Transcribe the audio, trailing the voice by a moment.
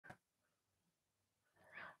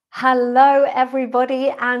Hello, everybody,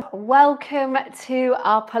 and welcome to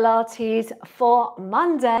our Pilates for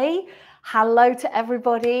Monday. Hello to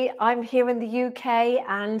everybody. I'm here in the UK,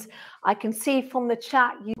 and I can see from the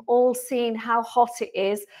chat you've all seen how hot it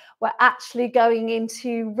is. We're actually going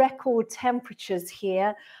into record temperatures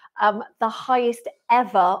here, the highest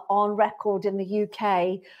ever on record in the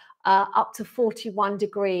UK. Up to 41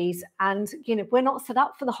 degrees, and we're not set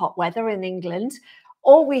up for the hot weather in England.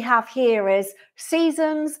 All we have here is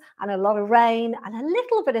seasons and a lot of rain and a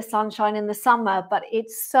little bit of sunshine in the summer, but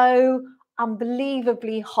it's so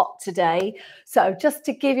unbelievably hot today. So just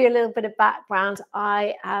to give you a little bit of background,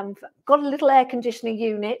 I have got a little air conditioning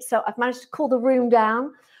unit, so I've managed to cool the room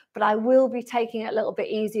down, but I will be taking it a little bit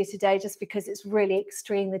easier today just because it's really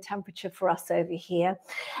extreme, the temperature for us over here.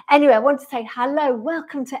 Anyway, I want to say hello,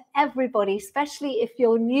 welcome to everybody, especially if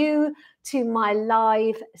you're new to my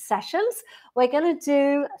live sessions. We're going to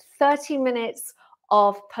do 30 minutes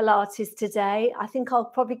of Pilates today. I think I'll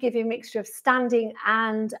probably give you a mixture of standing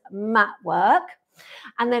and mat work.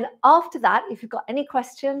 And then after that, if you've got any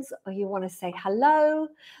questions or you want to say hello,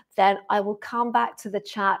 then I will come back to the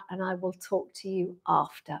chat and I will talk to you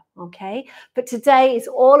after, okay? But today is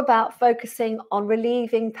all about focusing on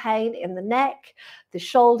relieving pain in the neck, the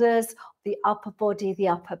shoulders, the upper body, the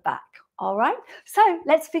upper back. All right, so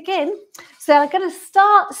let's begin. So I'm going to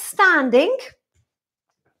start standing.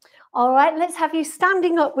 All right, let's have you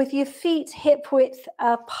standing up with your feet hip width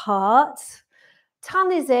apart.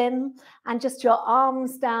 Tummies in and just your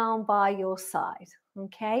arms down by your side.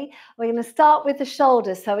 Okay, we're going to start with the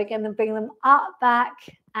shoulders. So we're going to bring them up, back,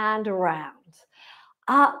 and around.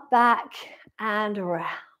 Up, back, and around.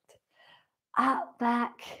 Up,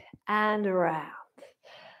 back, and around.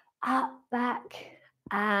 Up, back,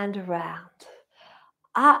 and around.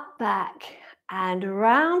 Up, back, and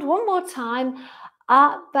around. One more time.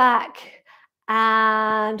 Up, back,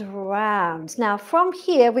 and round. Now from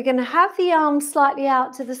here, we're going to have the arms slightly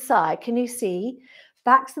out to the side. Can you see?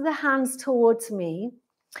 Backs of the hands towards me.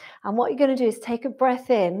 And what you're going to do is take a breath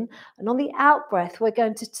in, and on the out breath, we're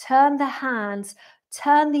going to turn the hands,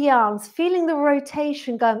 turn the arms, feeling the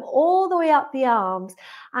rotation going all the way up the arms.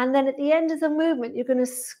 And then at the end of the movement, you're going to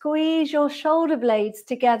squeeze your shoulder blades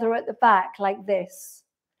together at the back like this.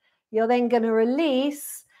 You're then going to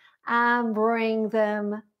release and bring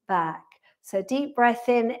them back. So deep breath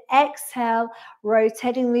in, exhale,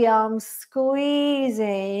 rotating the arms,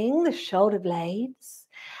 squeezing the shoulder blades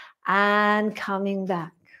and coming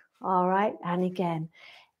back. All right, and again,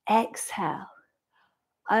 exhale,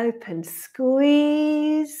 open,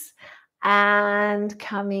 squeeze and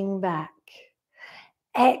coming back.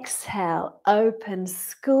 Exhale, open,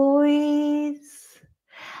 squeeze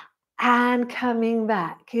and coming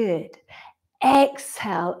back. Good.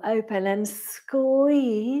 Exhale, open and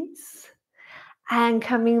squeeze and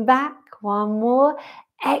coming back. One more.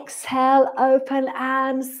 Exhale, open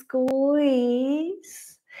and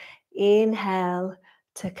squeeze. Inhale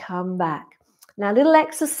to come back. Now, a little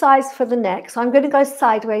exercise for the neck. So I'm going to go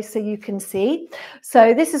sideways so you can see.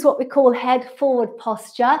 So this is what we call head forward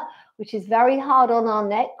posture, which is very hard on our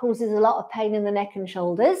neck, causes a lot of pain in the neck and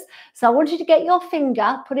shoulders. So I want you to get your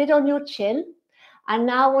finger, put it on your chin. And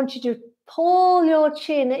now I want you to pull your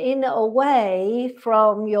chin in away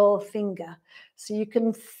from your finger. So you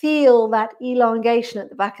can feel that elongation at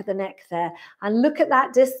the back of the neck there. And look at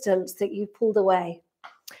that distance that you pulled away.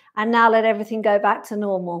 And now let everything go back to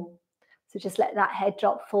normal. So just let that head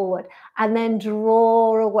drop forward and then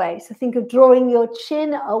draw away. So think of drawing your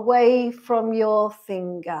chin away from your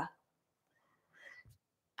finger.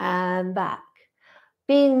 And back.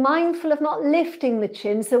 Being mindful of not lifting the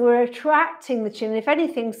chin, so we're attracting the chin, if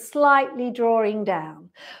anything, slightly drawing down.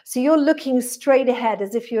 So you're looking straight ahead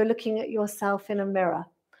as if you're looking at yourself in a mirror.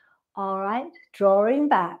 All right, drawing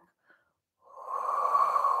back.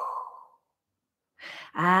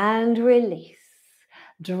 And release.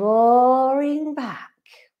 Drawing back.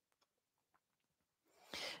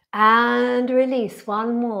 And release.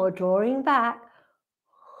 One more, drawing back.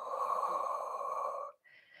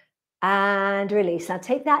 And release. Now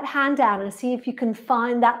take that hand down and see if you can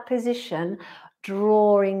find that position,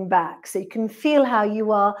 drawing back. So you can feel how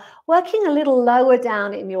you are working a little lower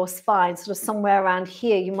down in your spine, sort of somewhere around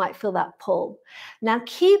here. You might feel that pull. Now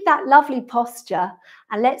keep that lovely posture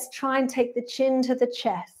and let's try and take the chin to the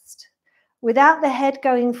chest without the head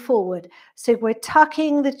going forward. So we're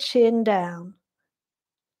tucking the chin down.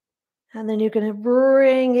 And then you're going to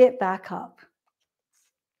bring it back up.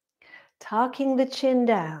 Tucking the chin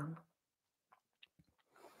down.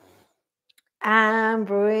 And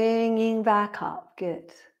bringing back up.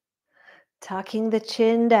 Good. Tucking the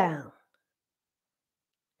chin down.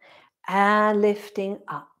 And lifting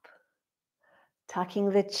up. tucking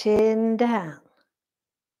the chin down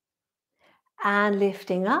and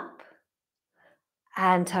lifting up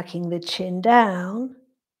and tucking the chin down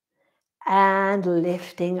and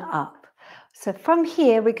lifting up. So from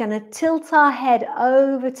here, we're going to tilt our head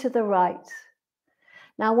over to the right.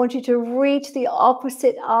 Now I want you to reach the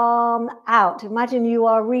opposite arm out. Imagine you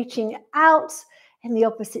are reaching out in the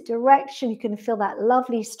opposite direction. You can feel that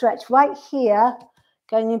lovely stretch right here,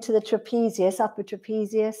 going into the trapezius, upper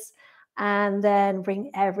trapezius, and then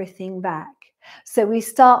bring everything back. So we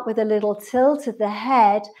start with a little tilt of the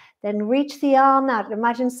head, then reach the arm out.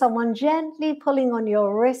 Imagine someone gently pulling on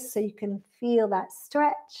your wrist so you can feel that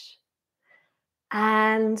stretch.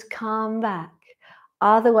 And come back.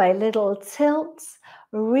 Other way, little tilts,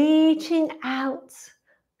 reaching out,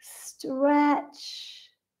 stretch,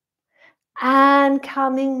 and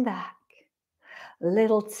coming back.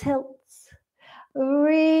 Little tilts,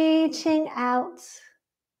 reaching out,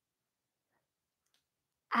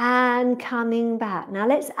 and coming back. Now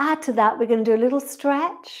let's add to that. We're going to do a little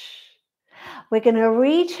stretch. We're going to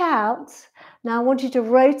reach out. Now I want you to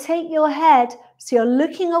rotate your head so you're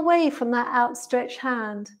looking away from that outstretched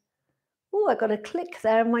hand. Oh, I got a click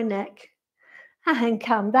there in my neck. And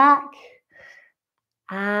come back.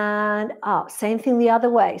 And up. Same thing the other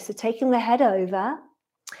way. So taking the head over,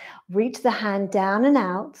 reach the hand down and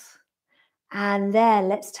out. And then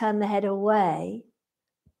let's turn the head away.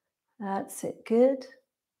 That's it. Good.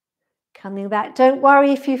 Coming back. Don't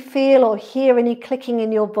worry if you feel or hear any clicking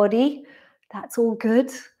in your body. That's all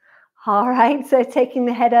good. All right. So taking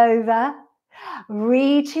the head over,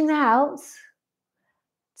 reaching out,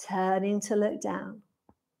 turning to look down.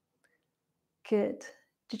 Good.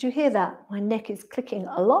 Did you hear that? My neck is clicking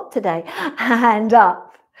a lot today. And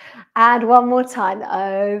up. And one more time.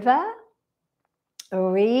 Over.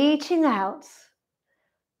 Reaching out.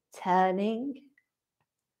 Turning.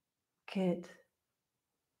 Good.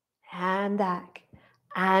 And back.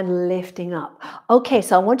 And lifting up. Okay,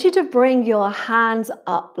 so I want you to bring your hands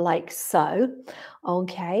up like so.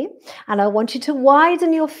 Okay. And I want you to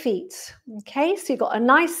widen your feet. Okay, so you've got a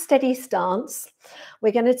nice steady stance.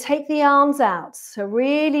 We're going to take the arms out. So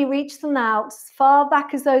really reach them out as far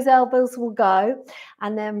back as those elbows will go.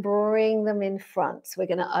 And then bring them in front. So we're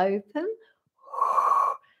going to open.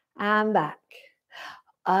 And back.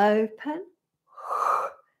 Open.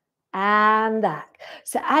 And back.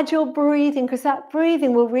 So add your breathing, because that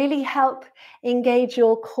breathing will really help engage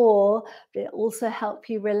your core, but it also help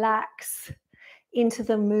you relax into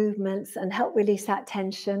the movements and help release that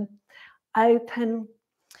tension. Open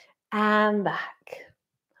and back.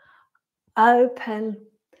 Open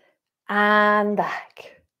and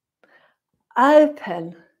back.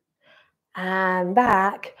 Open and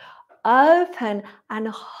back. Open and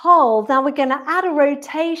hold. Now we're going to add a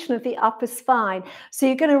rotation of the upper spine. So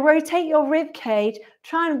you're going to rotate your rib cage,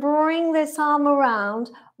 try and bring this arm around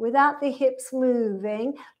without the hips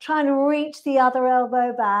moving, try and reach the other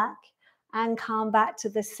elbow back and come back to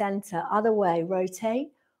the center. Other way, rotate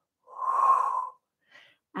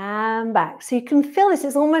and back. So you can feel this.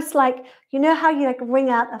 It's almost like, you know how you like wring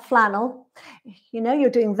out a flannel? You know, you're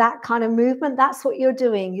doing that kind of movement. That's what you're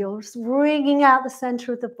doing. You're wringing out the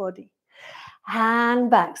center of the body. And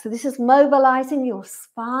back. So this is mobilizing your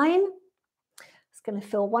spine. It's going to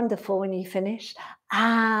feel wonderful when you finish.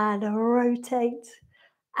 And rotate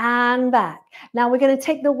and back. Now we're going to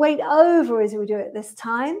take the weight over as we do it this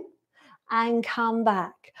time and come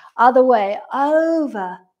back. Other way,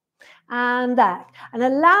 over and back. And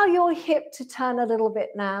allow your hip to turn a little bit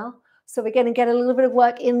now. So we're going to get a little bit of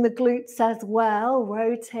work in the glutes as well.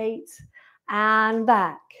 Rotate and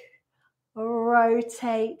back.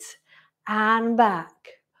 Rotate and back.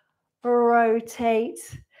 Rotate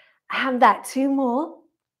and back. Two more.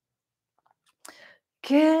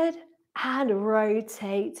 Good. And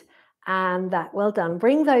rotate and back. Well done.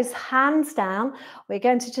 Bring those hands down. We're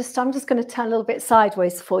going to I'm just going to turn a little bit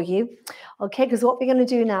sideways for you. Okay, because what we're going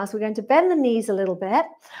to do now is we're going to bend the knees a little bit.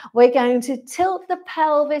 We're going to tilt the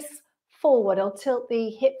pelvis forward or tilt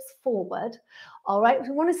the hips forward. All right,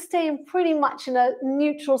 we want to stay in pretty much in a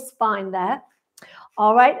neutral spine there.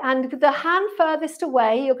 All right, and the hand furthest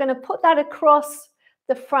away, you're going to put that across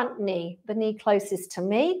the front knee, the knee closest to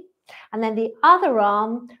me. And then the other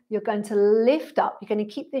arm, you're going to lift up. You're going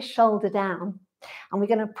to keep this shoulder down. And we're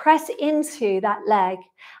going to press into that leg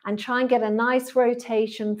and try and get a nice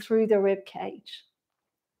rotation through the rib cage.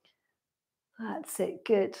 That's it,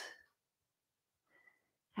 good.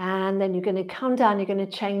 And then you're going to come down, you're going to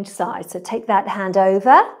change sides. So take that hand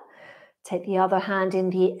over, take the other hand in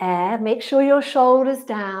the air, make sure your shoulder's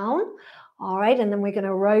down. All right, and then we're going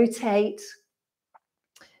to rotate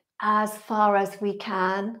as far as we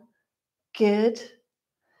can. Good.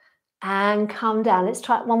 And come down. Let's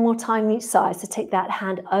try it one more time each side. So take that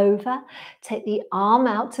hand over, take the arm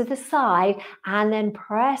out to the side, and then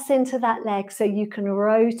press into that leg so you can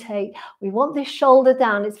rotate. We want this shoulder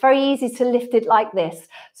down. It's very easy to lift it like this.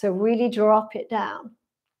 So really drop it down.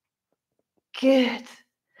 Good.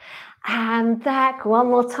 And back. One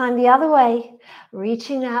more time the other way.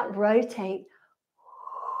 Reaching out, rotate.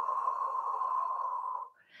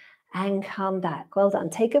 And come back. Well done.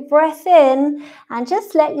 Take a breath in and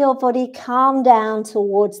just let your body calm down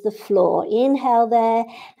towards the floor. Inhale there,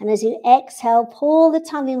 and as you exhale, pull the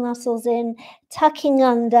tummy muscles in, tucking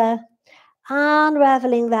under,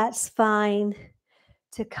 unraveling that spine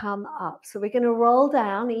to come up. So we're going to roll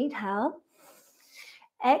down. Inhale.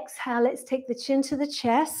 Exhale. Let's take the chin to the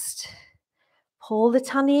chest. Pull the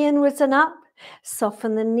tummy inwards and up.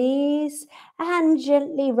 Soften the knees and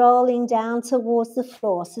gently rolling down towards the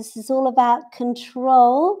floor. So this is all about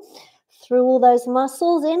control through all those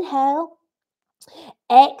muscles. Inhale.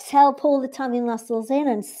 Exhale, pull the tummy muscles in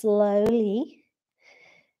and slowly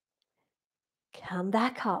come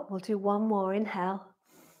back up. We'll do one more. Inhale.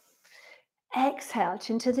 Exhale,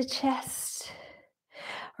 chin to the chest.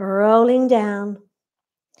 Rolling down.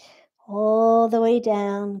 All the way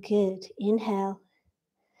down. Good. Inhale.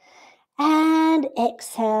 And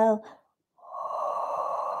exhale.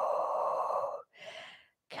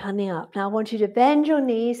 Coming up. Now I want you to bend your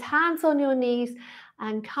knees, hands on your knees,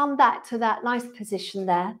 and come back to that nice position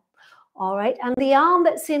there. All right. And the arm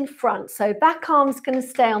that's in front. So back arm's going to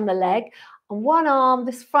stay on the leg. And one arm,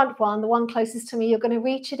 this front one, the one closest to me, you're going to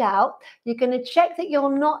reach it out. You're going to check that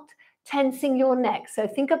you're not tensing your neck. So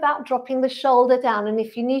think about dropping the shoulder down. And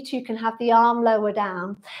if you need to, you can have the arm lower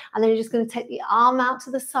down. And then you're just going to take the arm out to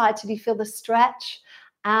the side till you feel the stretch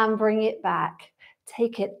and bring it back.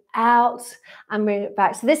 Take it out and bring it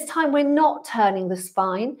back. So this time we're not turning the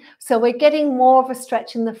spine. So we're getting more of a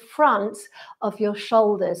stretch in the front of your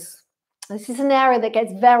shoulders. This is an area that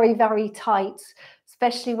gets very, very tight,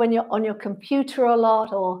 especially when you're on your computer a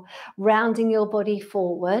lot or rounding your body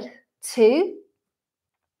forward. 2,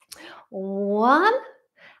 1,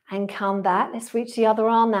 and come back. Let's reach the other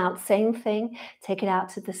arm out. Same thing. Take it out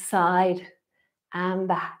to the side and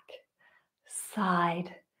back.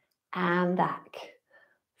 Side and back.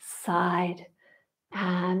 Side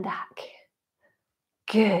and back.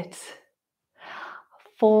 Good.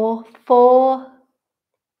 4,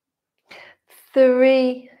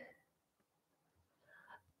 3,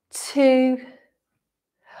 2,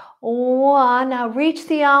 1. Now reach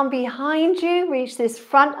the arm behind you. Reach this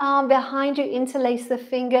front arm behind you. Interlace the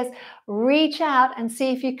fingers. Reach out and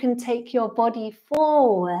see if you can take your body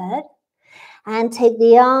forward and take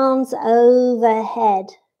the arms overhead.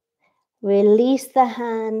 Release the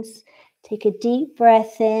hands. Take a deep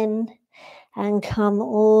breath in and come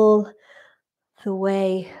all the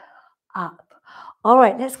way up. All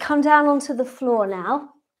right, let's come down onto the floor now.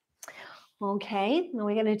 Okay, now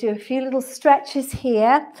we're going to do a few little stretches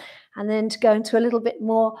here and then to go into a little bit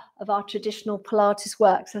more of our traditional Pilates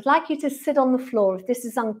work. So I'd like you to sit on the floor if this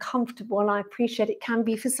is uncomfortable, and I appreciate it can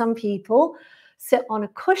be for some people. Sit on a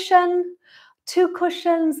cushion, 2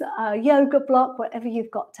 cushions, a yoga block, whatever you've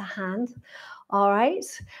got to hand. All right,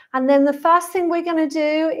 and then the first thing we're going to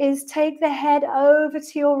do is take the head over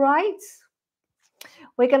to your right.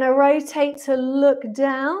 We're going to rotate to look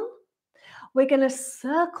down. We're going to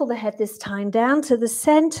circle the head this time down to the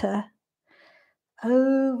center,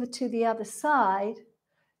 over to the other side,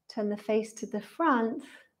 turn the face to the front,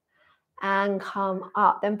 and come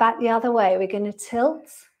up. Then back the other way. We're going to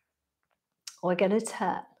tilt, we're going to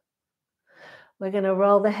turn. We're going to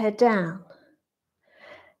roll the head down,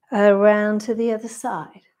 around to the other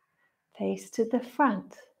side, face to the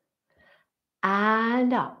front,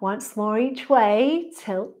 and up. Once more each way,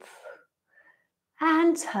 tilt,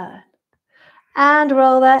 and turn. And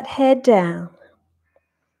roll that head down,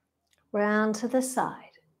 round to the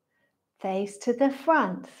side, face to the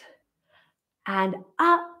front, and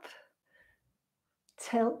up,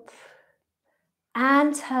 tilt,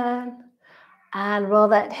 and turn, and roll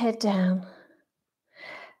that head down,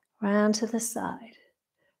 round to the side,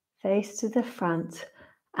 face to the front,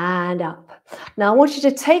 and up. Now I want you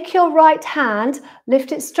to take your right hand,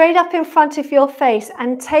 lift it straight up in front of your face,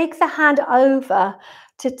 and take the hand over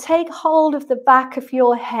to take hold of the back of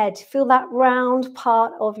your head. Feel that round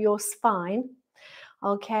part of your spine.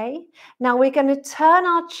 Okay, now we're going to turn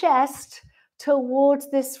our chest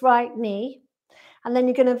towards this right knee, and then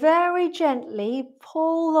you're going to very gently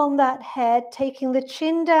pull on that head, taking the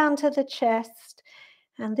chin down to the chest,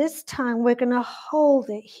 and this time we're going to hold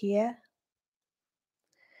it here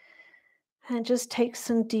and just take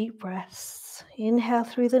some deep breaths. Inhale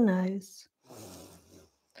through the nose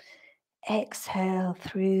Exhale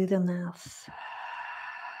through the mouth.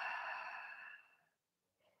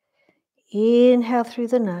 Inhale through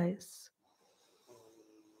the nose.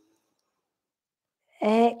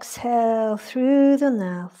 Exhale through the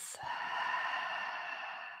mouth.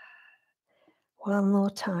 One more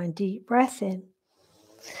time, deep breath in.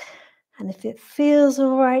 And if it feels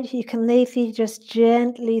all right, you can maybe just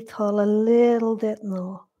gently pull a little bit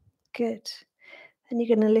more. Good. Then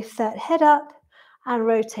you're going to lift that head up and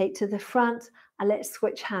rotate to the front, and let's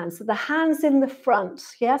switch hands. So the hands in the front,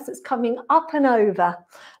 yes, it's coming up and over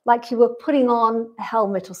like you were putting on a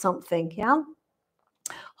helmet or something, yeah?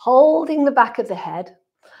 Holding the back of the head.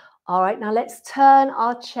 All right, now let's turn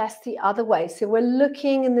our chest the other way. So we're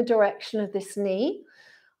looking in the direction of this knee.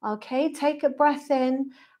 Okay, take a breath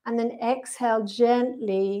in and then exhale,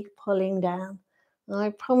 gently pulling down. And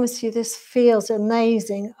I promise you this feels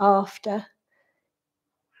amazing after.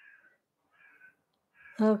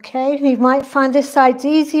 Okay, you might find this side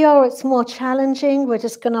easier or it's more challenging. We're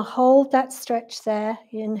just going to hold that stretch there.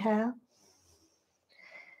 Inhale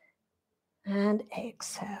and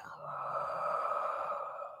exhale.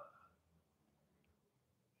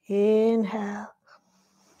 Inhale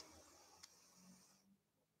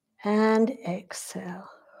and exhale.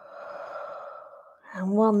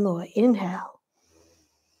 And one more. Inhale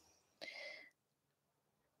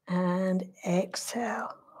and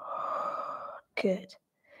exhale. Good.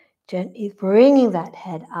 Gently bringing that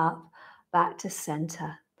head up, back to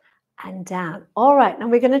center and down. All right, now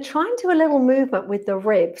we're going to try and do a little movement with the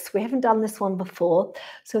ribs. We haven't done this one before.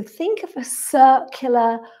 So think of a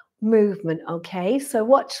circular movement, okay? So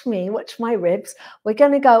watch me, watch my ribs. We're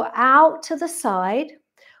going to go out to the side,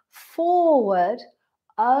 forward,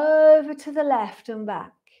 over to the left and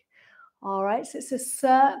back. All right, so it's a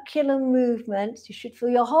circular movement. You should feel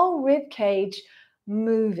your whole rib cage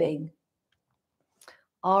moving.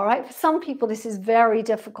 All right, for some people this is very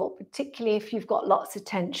difficult, particularly if you've got lots of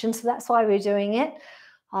tension, so that's why we're doing it.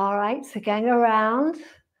 All right, so going around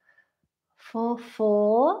for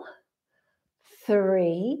 4,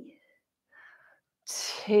 3,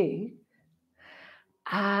 2,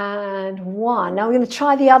 and 1. Now we're going to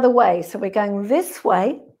try the other way, so we're going this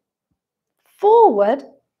way, forward,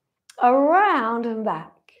 around and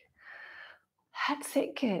back. That's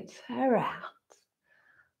it, good. Around.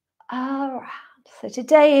 So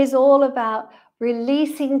today is all about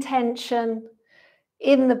releasing tension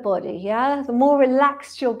in the body, yeah? The more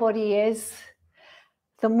relaxed your body is,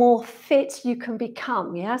 the more fit you can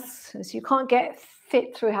become, yes? So you can't get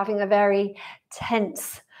fit through having a very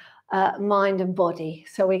tense mind and body.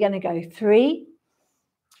 So we're going to go 3,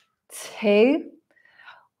 2,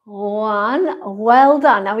 1. Well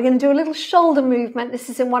done. Now we're going to do a little shoulder movement. This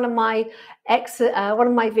is in one of my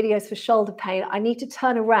videos for shoulder pain. I need to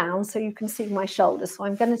turn around so you can see my shoulders. So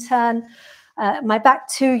I'm going to turn my back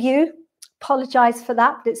to you. Apologize for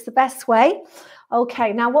that, but it's the best way.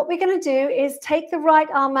 Okay, now what we're going to do is take the right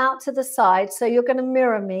arm out to the side. So you're going to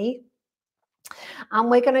mirror me. And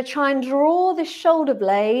we're going to try and draw the shoulder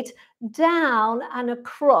blade down and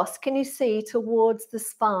across. Can you see, towards the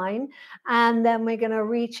spine? And then we're going to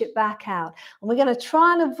reach it back out. And we're going to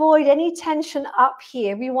try and avoid any tension up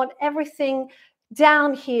here. We want everything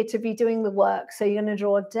down here to be doing the work. So you're going to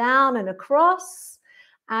draw down and across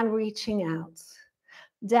and reaching out.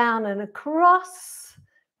 Down and across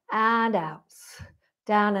and out.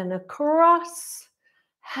 Down and across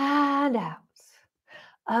and out.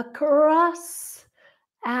 Across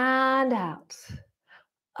and out.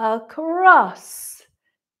 Across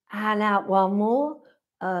and out. One more.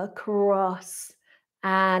 Across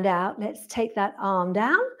and out. Let's take that arm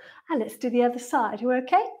down and let's do the other side. We're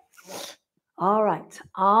okay? All right.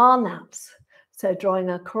 Arm out. So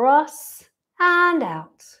drawing across and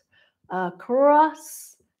out.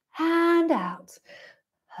 Across and out.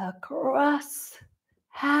 Across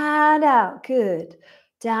and out. Good.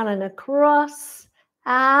 Down and across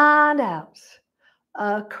and out.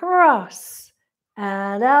 Across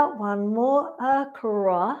and out. One more.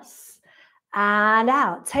 Across and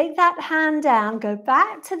out. Take that hand down. Go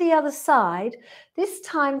back to the other side. This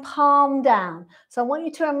time palm down. So I want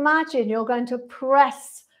you to imagine you're going to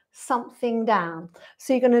press something down.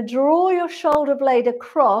 So you're going to draw your shoulder blade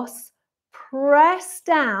across, press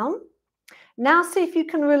down. Now see if you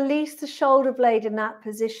can release the shoulder blade in that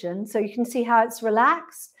position so you can see how it's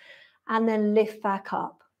relaxed, and then lift back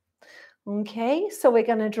up. Okay, so we're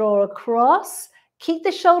going to draw across. Keep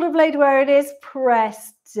the shoulder blade where it is.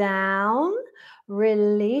 Press down.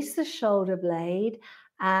 Release the shoulder blade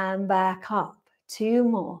and back up. 2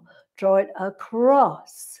 more. Draw it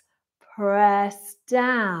across. Press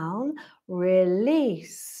down.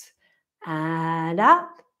 Release and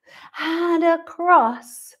up. and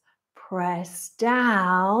across. Press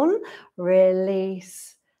down,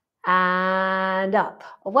 release, and up.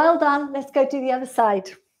 Well done. Let's go to the other side.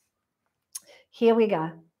 Here we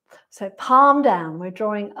go. So palm down, we're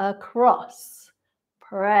drawing across.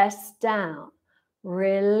 Press down,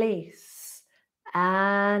 release,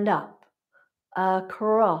 and up.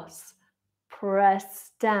 Across.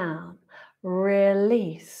 Press down,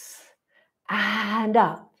 release, and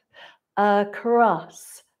up.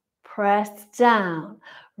 Across. Press down,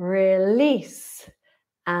 release,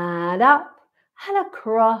 and up, and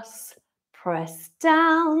across. Press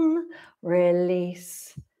down,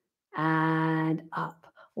 release, and up.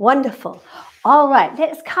 Wonderful. All right,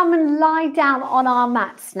 let's come and lie down on our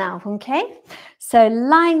mats now, okay? So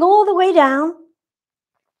lying all the way down.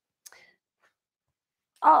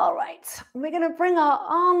 All right, we're going to bring our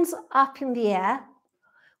arms up in the air.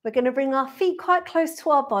 We're going to bring our feet quite close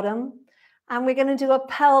to our bottom, and we're going to do a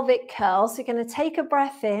pelvic curl. So you're going to take a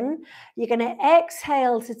breath in. You're going to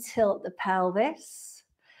exhale to tilt the pelvis.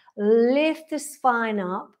 Lift the spine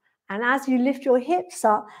up. And as you lift your hips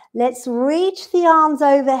up, let's reach the arms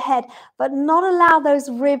overhead, but not allow those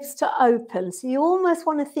ribs to open. So you almost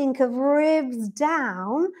want to think of ribs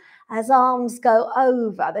down as arms go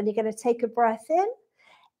over. Then you're going to take a breath in.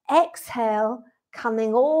 Exhale,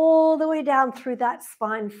 coming all the way down through that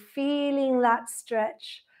spine, feeling that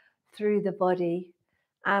stretch through the body,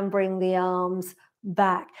 and bring the arms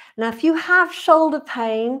back. Now, if you have shoulder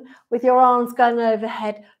pain with your arms going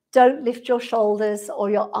overhead, don't lift your shoulders or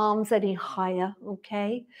your arms any higher,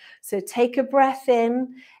 okay? So take a breath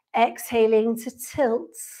in, exhaling to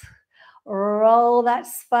tilt. Roll that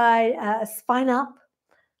spine up.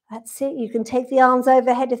 That's it. You can take the arms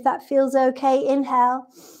overhead if that feels okay. Inhale.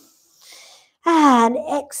 And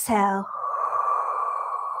exhale.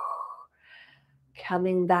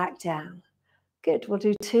 Coming back down. Good. We'll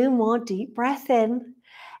do 2 more. Deep breath in.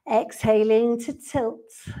 Exhaling to tilt.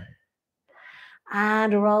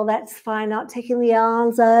 And roll that spine up, taking the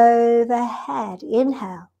arms overhead.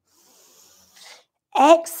 Inhale.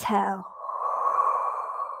 Exhale.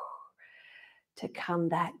 To come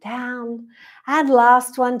back down. And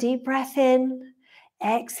last one, deep breath in.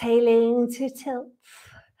 Exhaling to tilt.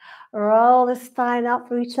 Roll the spine up,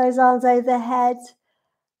 reach those arms overhead.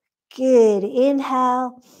 Good.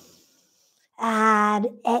 Inhale and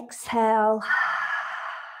exhale.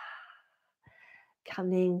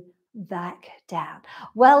 Coming back down.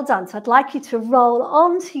 Well done. So I'd like you to roll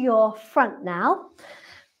onto your front now.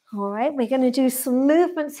 All right, we're going to do some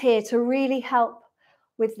movements here to really help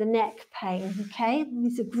with the neck pain, okay?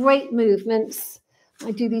 These are great movements.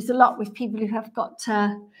 I do these a lot with people who have got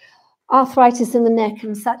arthritis in the neck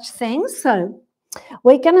and such things. So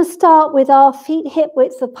we're going to start with our feet hip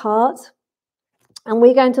width apart, and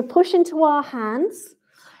we're going to push into our hands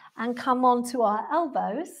and come onto our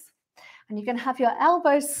elbows. And you're going to have your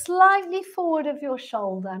elbows slightly forward of your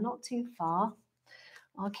shoulder, not too far.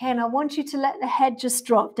 Okay, and I want you to let the head just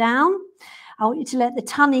drop down. I want you to let the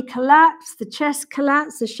tummy collapse, the chest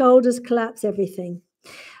collapse, the shoulders collapse, everything.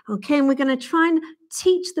 Okay, and we're going to try and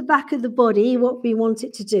teach the back of the body what we want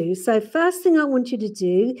it to do. So first thing I want you to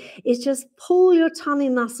do is just pull your tummy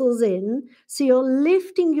muscles in, so you're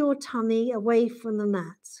lifting your tummy away from the mat.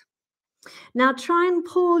 Now try and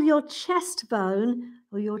pull your chest bone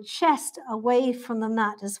or your chest away from the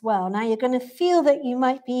mat as well. Now you're going to feel that you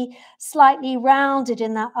might be slightly rounded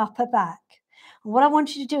in that upper back. And what I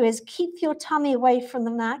want you to do is keep your tummy away from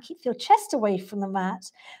the mat, keep your chest away from the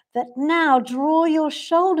mat, but now draw your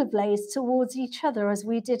shoulder blades towards each other as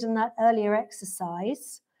we did in that earlier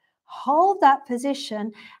exercise. Hold that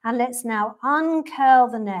position and let's now uncurl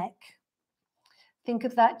the neck. Think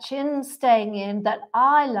of that chin staying in, that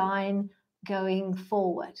eye line going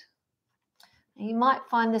forward. You might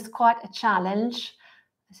find this quite a challenge.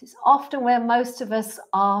 This is often where most of us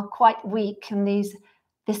are quite weak in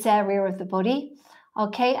this area of the body.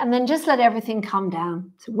 Okay, and then just let everything come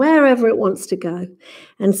down to wherever it wants to go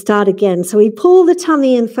and start again. So we pull the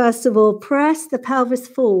tummy in first of all, press the pelvis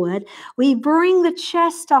forward. We bring the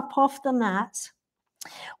chest up off the mat.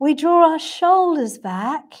 We draw our shoulders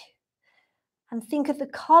back. And think of the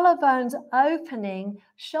collarbones opening,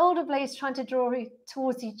 shoulder blades trying to draw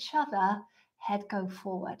towards each other, head go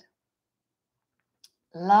forward.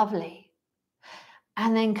 Lovely.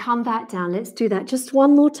 And then come back down. Let's do that just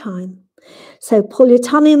one more time. So pull your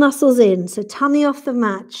tummy muscles in. So tummy off the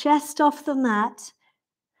mat, chest off the mat.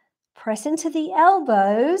 Press into the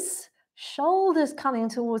elbows, shoulders coming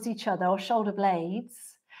towards each other or shoulder blades,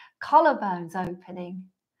 collarbones opening.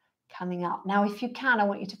 Coming up. Now, if you can, I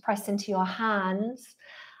want you to press into your hands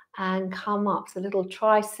and come up. So a little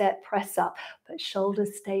tricep press up, but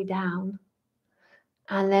shoulders stay down.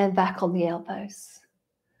 And then back on the elbows.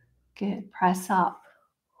 Good, press up.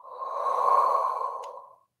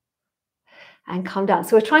 And come down.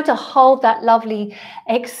 So we're trying to hold that lovely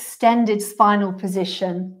extended spinal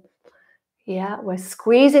position. Yeah, we're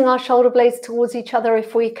squeezing our shoulder blades towards each other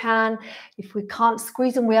if we can. If we can't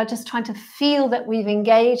squeeze them, we are just trying to feel that we've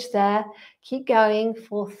engaged there. Keep going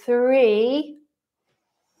for 3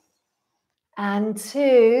 and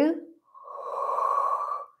 2.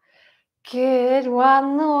 Good,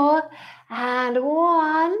 1 more and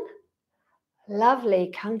 1.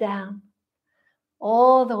 Lovely, come down.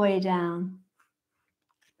 All the way down.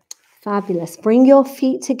 Fabulous. Bring your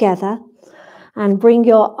feet together and bring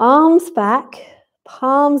your arms back.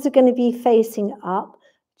 Palms are going to be facing up,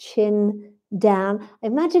 chin down.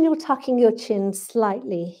 Imagine you're tucking your chin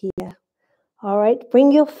slightly here. All right,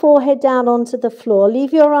 bring your forehead down onto the floor.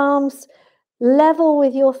 Leave your arms level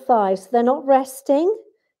with your thighs. They're not resting,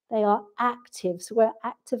 they are active. So we're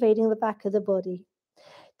activating the back of the body.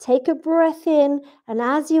 Take a breath in, and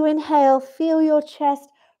as you inhale, feel your chest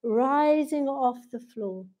rising off the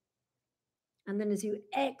floor. And then as you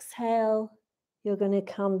exhale, you're going to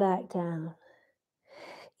come back down.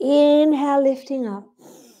 Inhale, lifting up.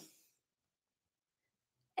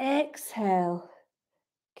 Exhale,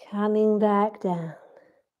 coming back down.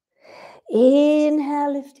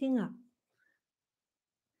 Inhale, lifting up.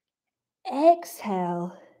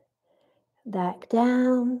 Exhale, back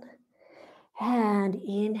down. And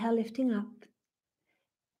inhale, lifting up.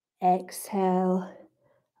 Exhale,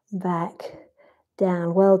 back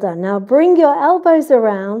down. Well done. Now bring your elbows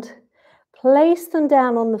around. Place them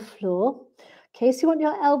down on the floor. In case you want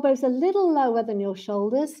your elbows a little lower than your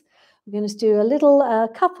shoulders, we're going to do a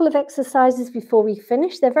couple of exercises before we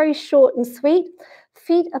finish. They're very short and sweet.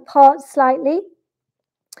 Feet apart slightly.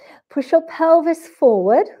 Push your pelvis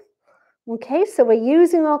forward. Okay, so we're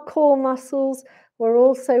using our core muscles. We're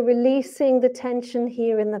also releasing the tension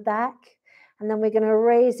here in the back. And then we're going to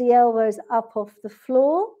raise the elbows up off the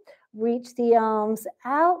floor. Reach the arms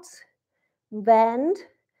out. Bend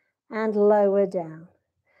and lower down.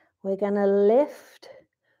 We're going to lift,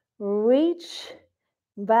 reach,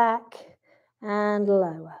 back and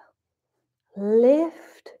lower.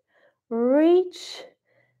 Lift, reach,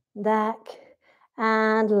 back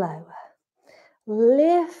and lower.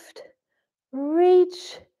 Lift,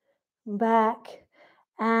 reach, back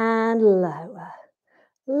and lower.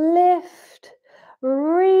 Lift,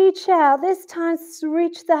 reach out. This time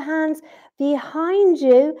reach the hands behind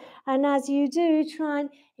you, and as you do, try and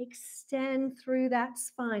extend through that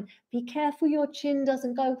spine. Be careful your chin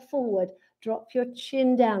doesn't go forward. Drop your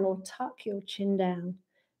chin down or tuck your chin down.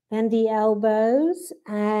 Bend the elbows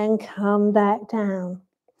and come back down.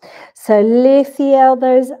 So lift the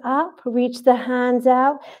elbows up, reach the hands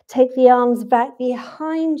out, take the arms back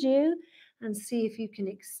behind you and see if you can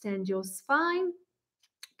extend your spine.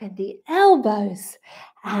 Bend the elbows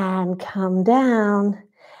and come down.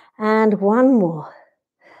 And one more.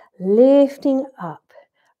 Lifting up.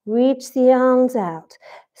 Reach the arms out.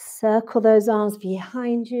 Circle those arms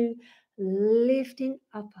behind you. Lifting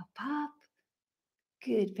up, up, up.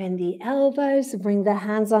 Good. Bend the elbows. Bring the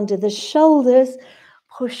hands under the shoulders.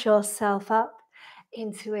 Push yourself up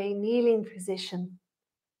into a kneeling position.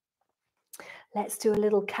 Let's do a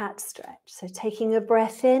little cat stretch. So taking a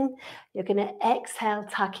breath in, you're going to exhale,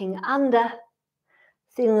 tucking under.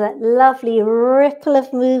 Feeling that lovely ripple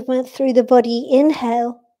of movement through the body.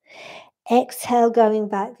 Inhale. Exhale, going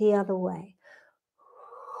back the other way.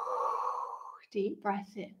 Deep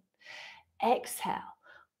breath in. Exhale.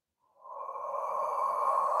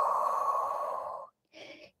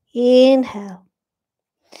 Inhale.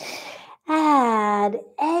 And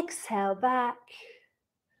exhale back.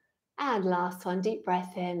 And last one, deep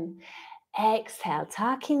breath in. Exhale,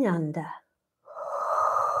 tucking under.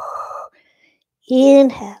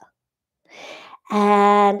 Inhale.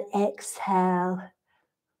 And exhale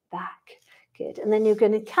back. Good. And then you're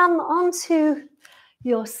going to come onto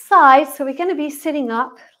your side. So we're going to be sitting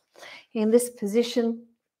up in this position.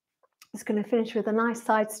 It's going to finish with a nice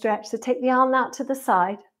side stretch. So take the arm out to the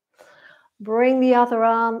side. Bring the other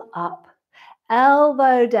arm up.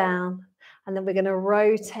 Elbow down. And then we're going to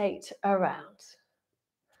rotate around.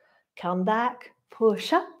 Come back.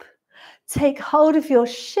 Push up. Take hold of your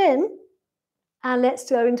shin. And let's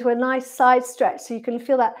go into a nice side stretch. So you can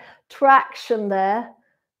feel that traction there.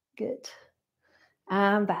 Good.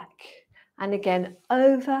 And back. And again,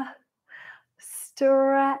 over.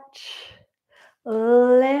 Stretch.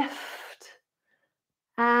 Lift.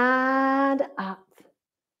 And up.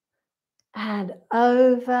 And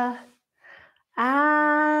over.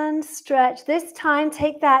 And and stretch. This time,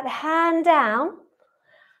 take that hand down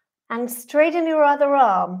and straighten your other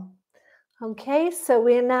arm. Okay, so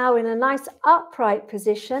we're now in a nice upright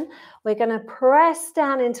position. We're going to press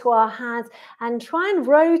down into our hands and try and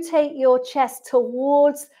rotate your chest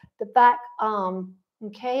towards the back arm.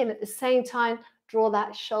 Okay, and at the same time, draw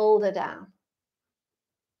that shoulder down.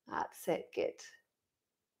 That's it, good.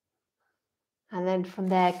 And then from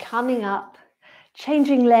there, coming up,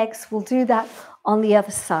 changing legs. We'll do that on the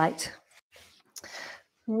other side.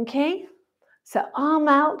 Okay, so arm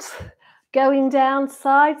out, going down,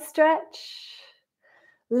 side stretch.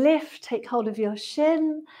 Lift, take hold of your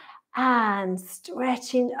shin and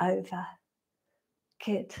stretching over.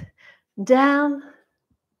 Good. Down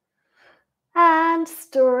and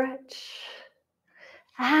stretch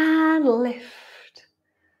and lift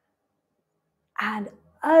and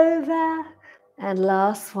over. And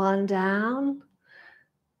last one, down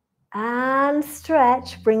and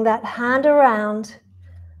stretch. Bring that hand around.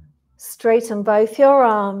 Straighten both your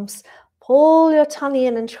arms. Pull your tummy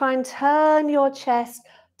in and try and turn your chest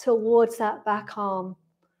towards that back arm.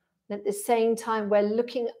 And at the same time, we're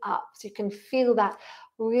looking up so you can feel that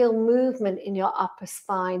real movement in your upper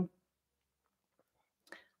spine.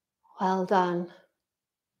 Well done.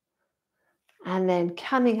 And then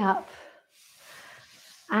coming up.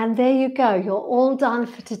 And there you go. You're all done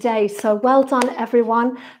for today. So well done,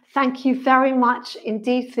 everyone. Thank you very much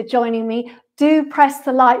indeed for joining me. Do press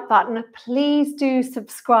the like button. Please do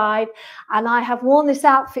subscribe. And I have worn this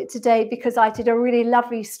outfit today because I did a really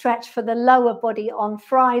lovely stretch for the lower body on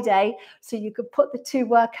Friday. So you could put the two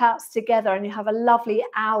workouts together and you have a lovely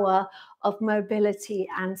hour of mobility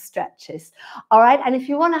and stretches. All right. And if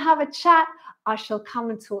you want to have a chat, I shall come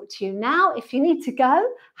and talk to you now. If you need to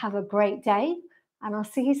go, have a great day and I'll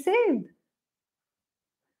see you soon.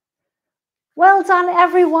 Well done,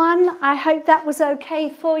 everyone. I hope that was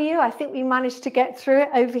okay for you. I think we managed to get through it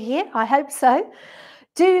over here. I hope so.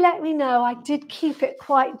 Do let me know. I did keep it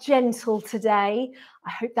quite gentle today.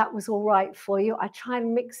 I hope that was all right for you. I try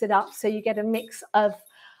and mix it up so you get a mix of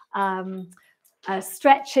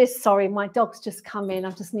stretches. Sorry, my dog's just come in. I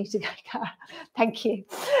just need to go. Thank you.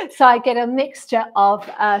 So I get a mixture of,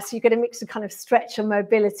 so you get a mix of kind of stretch and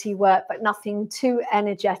mobility work, but nothing too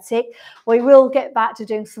energetic. We will get back to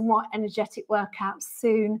doing some more energetic workouts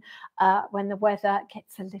soon when the weather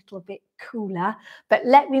gets a little bit cooler. But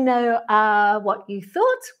let me know what you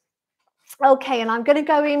thought. Okay, and I'm going to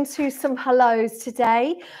go into some hellos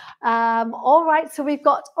today. All right, so we've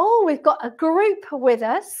got a group with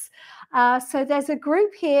us. So there's a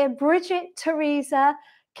group here: Bridget, Teresa,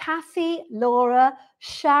 Kathy, Laura,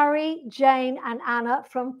 Shari, Jane, and Anna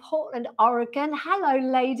from Portland, Oregon. Hello,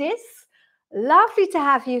 ladies. Lovely to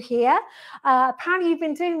have you here. Apparently, you've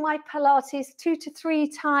been doing my Pilates 2 to 3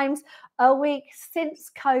 times a week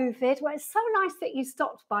since COVID. Well, it's so nice that you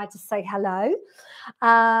stopped by to say hello.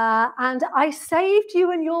 And I saved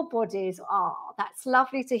you and your bodies. Oh, that's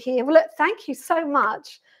lovely to hear. Well, look, thank you so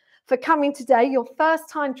much for coming today. Your first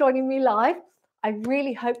time joining me live. I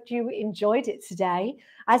really hoped you enjoyed it today.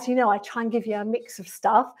 As you know, I try and give you a mix of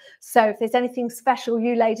stuff. So if there's anything special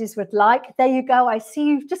you ladies would like, there you go. I see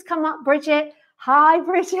you've just come up, Bridget. Hi,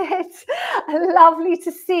 Bridget. Lovely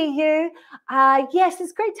to see you. Yes,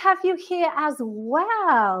 it's great to have you here as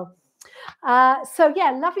well. So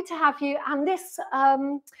yeah, lovely to have you. And this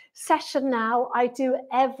session now I do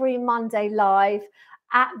every Monday live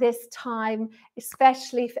at this time,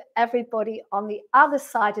 especially for everybody on the other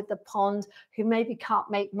side of the pond who maybe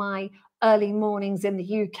can't make my early mornings in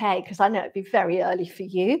the UK, because I know it'd be very early for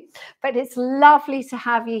you, but it's lovely to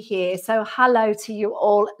have you here. So hello to you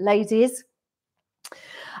all, ladies.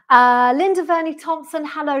 Linda Verney Thompson,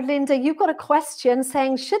 hello Linda. You've got a question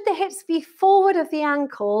saying, should the hips be forward of the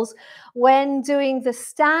ankles when doing the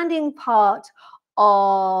standing part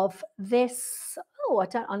of this? Oh, I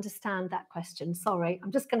don't understand that question. Sorry,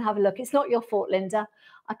 I'm just going to have a look. It's not your fault, Linda.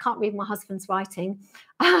 I can't read my husband's writing.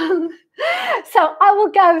 So I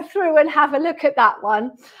will go through and have a look at that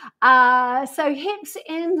one. So hips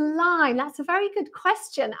in line. That's a very good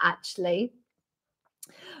question, actually.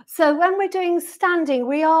 So when we're doing standing,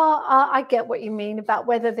 we are, I get what you mean about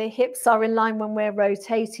whether the hips are in line when we're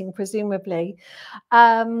rotating, presumably.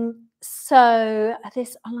 So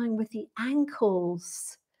this align with the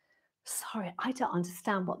ankles. Sorry, I don't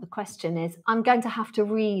understand what the question is. I'm going to have to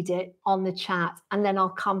read it on the chat and then I'll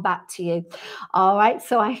come back to you. All right,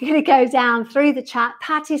 so I'm going to go down through the chat.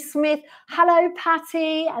 Patty Smith, hello,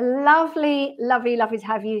 Patty. Lovely, lovely, lovely to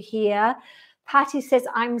have you here. Patty says,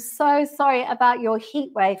 I'm so sorry about your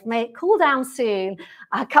heat wave. May it cool down soon.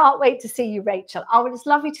 I can't wait to see you, Rachel. Oh, it's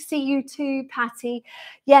lovely to see you too, Patty.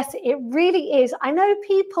 Yes, it really is. I know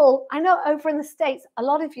over in the States, a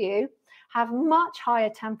lot of you have much higher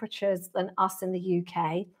temperatures than us in the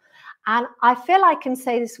UK. And I feel I can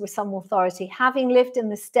say this with some authority, having lived in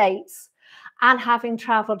the States and having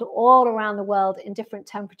traveled all around the world in different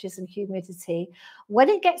temperatures and humidity. When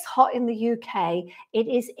it gets hot in the UK, it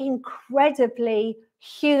is incredibly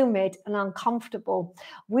humid and uncomfortable.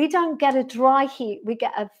 We don't get a dry heat, we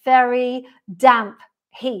get a very damp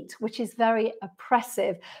heat, which is very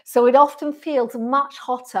oppressive. So it often feels much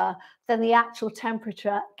hotter than the actual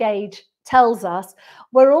temperature gauge tells us.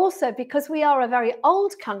 We're also, because we are a very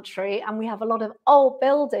old country and we have a lot of old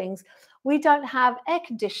buildings, we don't have air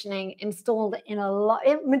conditioning installed in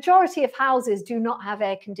majority of houses do not have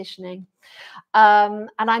air conditioning.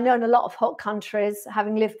 And I know in a lot of hot countries,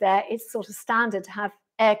 having lived there, it's sort of standard to have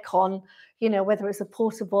aircon, whether it's a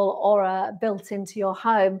portable or a built into your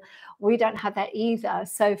home. We don't have that either.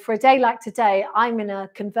 So for a day like today, I'm in a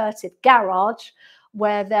converted garage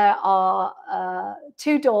where there are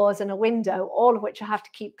 2 doors and a window, all of which I have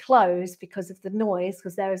to keep closed because of the noise,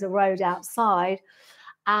 because there is a road outside.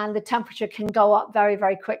 And the temperature can go up very,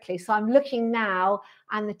 very quickly. So I'm looking now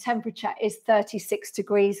and the temperature is 36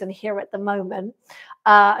 degrees in here at the moment.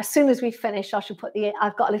 As soon as we finish, I've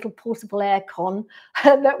got a little portable aircon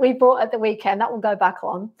that we bought at the weekend. That will go back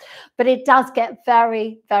on. But it does get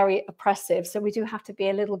very, very oppressive. So we do have to be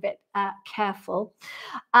a little bit careful.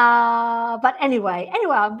 But anyway,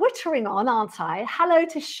 I'm wittering on, aren't I? Hello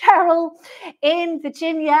to Cheryl in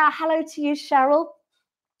Virginia. Hello to you, Cheryl.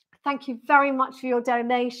 Thank you very much for your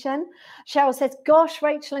donation. Cheryl says, gosh,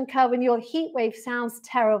 Rachel and Kerwin, your heat wave sounds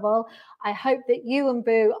terrible. I hope that you and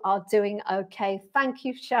Boo are doing okay. Thank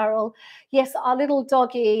you, Cheryl. Yes, our little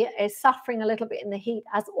doggy is suffering a little bit in the heat,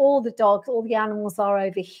 as all the dogs, all the animals are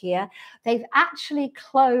over here. They've actually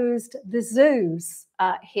closed the zoos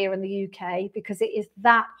here in the UK because it is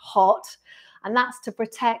that hot, and that's to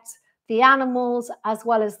protect the animals as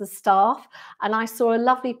well as the staff. And I saw a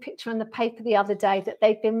lovely picture in the paper the other day that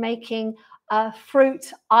they've been making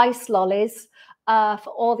fruit ice lollies for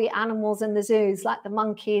all the animals in the zoos, like the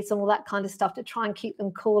monkeys and all that kind of stuff, to try and keep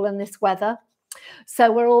them cool in this weather.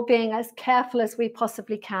 So we're all being as careful as we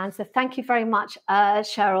possibly can. So thank you very much,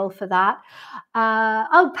 Cheryl, for that.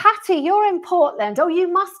 Oh, Patty, you're in Portland. Oh,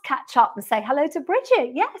 you must catch up and say hello to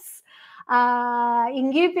Bridget. Yes.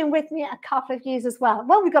 And you've been with me a couple of years as well.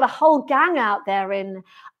 Well, we've got a whole gang out there in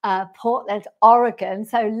Portland, Oregon.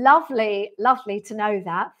 So lovely, lovely to know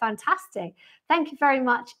that. Fantastic. Thank you very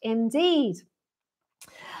much indeed.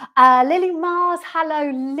 Lily Mars, hello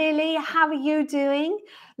Lily, how are you doing?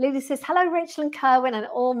 Lily says, hello Rachel and Kerwin and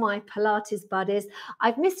all my Pilates buddies.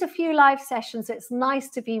 I've missed a few live sessions, so it's nice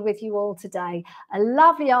to be with you all today. A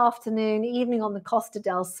lovely afternoon, evening on the Costa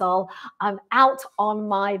del Sol. I'm out on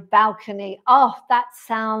my balcony. Oh, that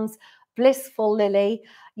sounds blissful, Lily.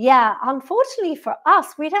 Yeah, unfortunately for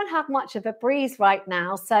us, we don't have much of a breeze right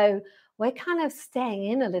now, so we're kind of staying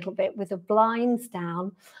in a little bit with the blinds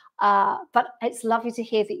down. But it's lovely to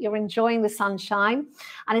hear that you're enjoying the sunshine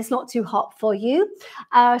and it's not too hot for you.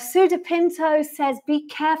 Suda Pinto says, be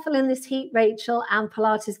careful in this heat, Rachel and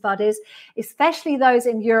Pilates buddies, especially those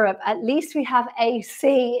in Europe. At least we have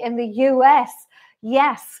AC in the US.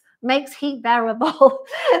 Yes, makes heat bearable.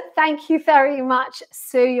 Thank you very much,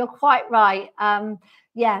 Sue. You're quite right.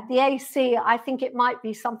 Yeah, the AC, I think it might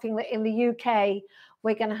be something that in the UK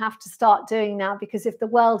we're going to have to start doing now, because if the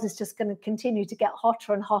world is just going to continue to get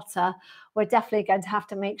hotter and hotter, we're definitely going to have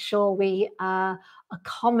to make sure we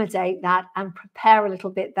accommodate that and prepare a little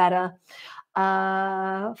bit better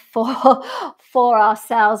for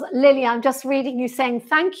ourselves. Lily, I'm just reading you saying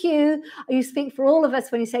thank you. You speak for all of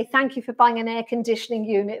us when you say thank you for buying an air conditioning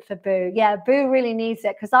unit for Boo. Yeah, Boo really needs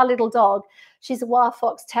it, because our little dog, she's a wild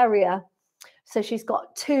fox terrier, so she's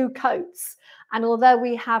got 2 coats. And although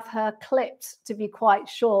we have her clipped to be quite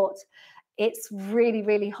short, it's really,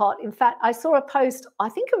 really hot. In fact, I saw a post, I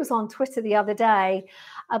think it was on Twitter the other day,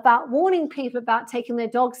 about warning people about taking their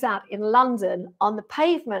dogs out in London on the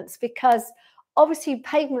pavements, because obviously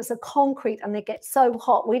pavements are concrete and they get so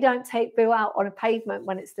hot. We don't take Boo out on a pavement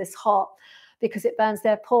when it's this hot because it burns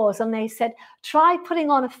their paws. And they said, try putting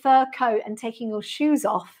on a fur coat and taking your shoes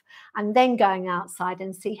off and then going outside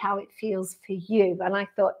and see how it feels for you. And I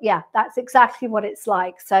thought, yeah, that's exactly what it's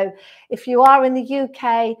like. So if you are in the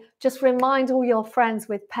UK, just remind all your friends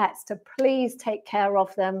with pets to please take care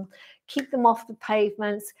of them, keep them off the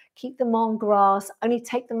pavements, keep them on grass, only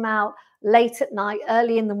take them out late at night,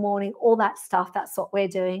 early in the morning, all that stuff. That's what we're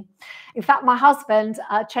doing. In fact, my husband,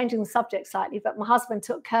 changing the subject slightly, but my husband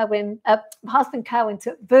Kerwin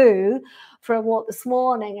took Boo for a walk this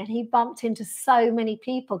morning, and he bumped into so many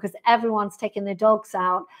people because everyone's taking their dogs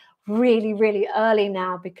out really, really early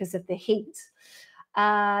now because of the heat.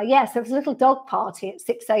 Yes, there was a little dog party at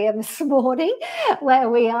 6 a.m. this morning where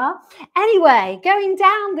we are. Anyway, going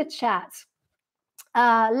down the chat.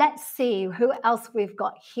 Let's see who else we've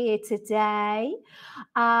got here today.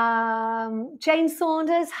 Jane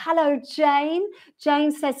Saunders. Hello, Jane.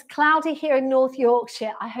 Jane says, cloudy here in North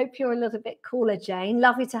Yorkshire. I hope you're a little bit cooler, Jane.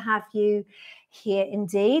 Lovely to have you here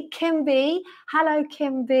indeed. Kimby. Hello,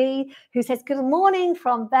 Kimby, who says, good morning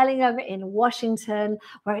from Bellingham in Washington,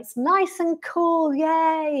 where it's nice and cool.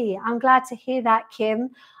 Yay. I'm glad to hear that,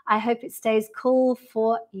 Kim. I hope it stays cool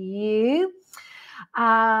for you.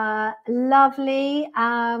 Lovely.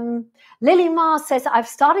 Lily Mars says, I've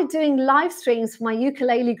started doing live streams for my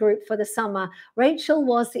ukulele group for the summer. Rachel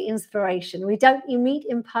was the inspiration. We don't meet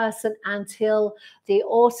in person until the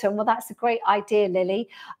autumn. Well, that's a great idea, Lily.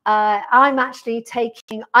 I'm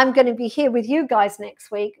going to be here with you guys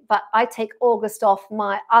next week, but I take August off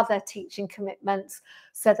my other teaching commitments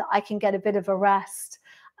so that I can get a bit of a rest.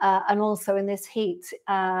 And also in this heat,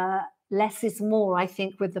 less is more, I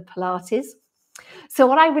think, with the Pilates. So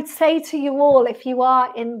what I would say to you all, if you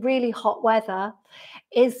are in really hot weather,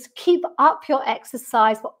 is keep up your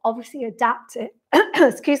exercise, but obviously adapt it,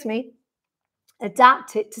 excuse me,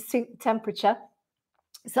 adapt it to suit the temperature.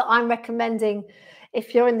 So I'm recommending,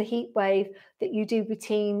 if you're in the heat wave, that you do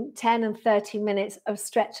between 10 and 30 minutes of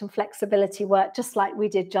stretch and flexibility work, just like we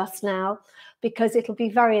did just now, because it'll be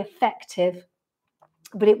very effective,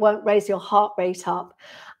 but it won't raise your heart rate up.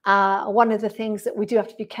 One of the things that we do have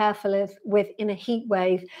to be careful with in a heat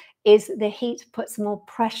wave is the heat puts more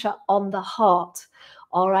pressure on the heart.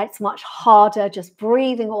 All right, it's much harder just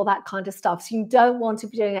breathing, all that kind of stuff. So you don't want to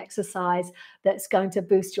be doing exercise that's going to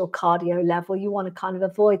boost your cardio level. You want to kind of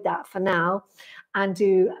avoid that for now and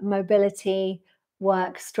do mobility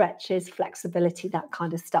work, stretches, flexibility, that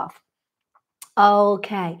kind of stuff.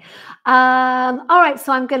 Okay. All right.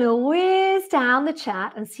 So I'm going to whiz down the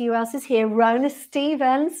chat and see who else is here. Rona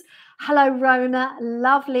Stevens. Hello, Rona.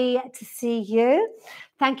 Lovely to see you.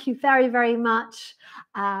 Thank you very, very much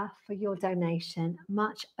for your donation.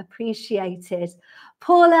 Much appreciated.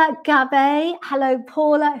 Paula Gabe. Hello,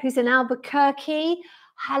 Paula, who's in Albuquerque.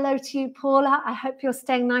 Hello to you, Paula. I hope you're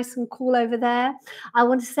staying nice and cool over there. I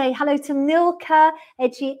want to say hello to Nilka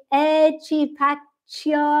Ejipak.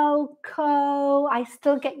 Chioko, I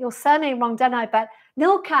still get your surname wrong, don't I? But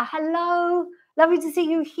Nilka, hello. Lovely to see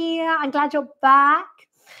you here. I'm glad you're back.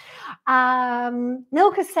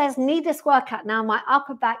 Nilka says, need this workout now. My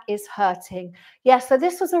upper back is hurting. Yes, so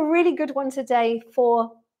this was a really good one today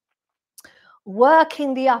for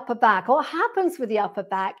working the upper back. What happens with the upper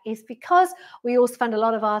back is because we all spend a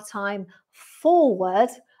lot of our time forward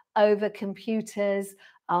over computers,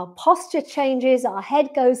 our posture changes, our head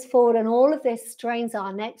goes forward, and all of this strains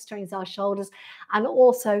our neck, strains our shoulders, and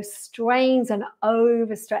also strains and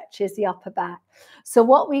overstretches the upper back. So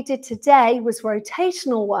what we did today was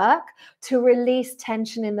rotational work to release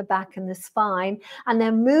tension in the back and the spine, and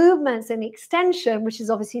then movements and extension, which is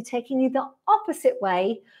obviously taking you the opposite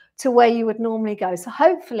way to where you would normally go. So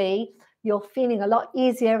hopefully you're feeling a lot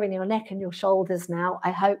easier in your neck and your shoulders now.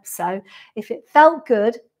 I hope so. If it felt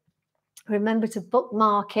good, remember to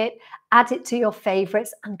bookmark it, add it to your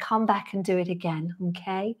favorites, and come back and do it again,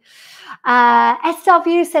 okay?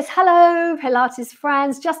 SW says, hello, Pilates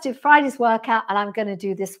friends. Just did Friday's workout, and I'm going to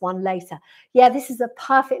do this one later. Yeah, this is a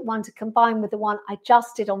perfect one to combine with the one I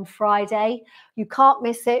just did on Friday. You can't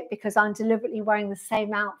miss it because I'm deliberately wearing the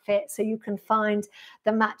same outfit, so you can find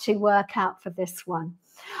the matching workout for this one.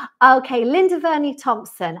 Okay, Linda Verney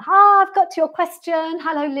Thompson. I've got to your question.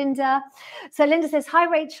 Hello, Linda. So Linda says, hi,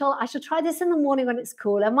 Rachel. I should try this in the morning when it's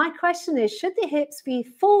cooler. My question is, should the hips be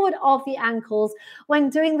forward of the ankles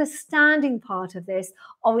when doing the standing part of this,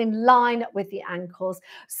 or in line with the ankles?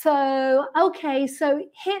 So, okay, so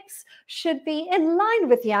hips should be in line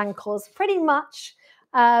with the ankles, pretty much.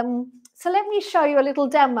 So let me show you a little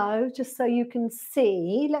demo just so you can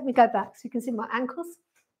see. Let me go back so you can see my ankles.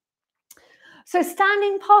 So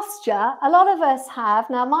standing posture, a lot of us have.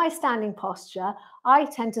 Now, my standing posture, I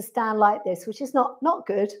tend to stand like this, which is not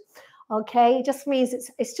good. Okay, it just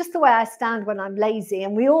means it's just the way I stand when I'm lazy,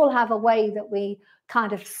 and we all have a way that we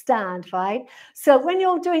kind of stand, right? So when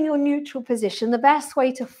you're doing your neutral position, the best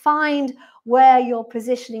way to find where your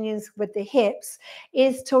positioning is with the hips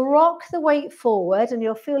is to rock the weight forward, and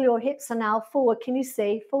you'll feel your hips are now forward. Can you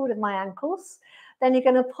see? Forward of my ankles. Then you're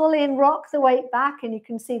going to pull in, rock the weight back, and you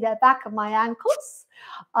can see the back of my ankles.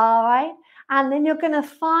 All right. And then you're going to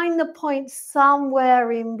find the point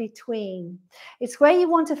somewhere in between. It's where you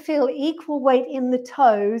want to feel equal weight in the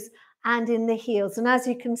toes and in the heels. And as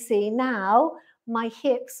you can see now, my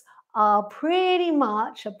hips are pretty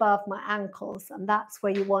much above my ankles, and that's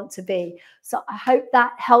where you want to be. So I hope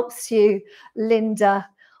that helps you, Linda,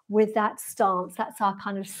 with that stance. That's our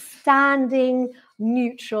kind of standing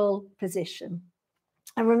neutral position.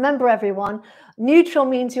 And remember, everyone, neutral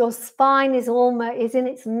means your spine is in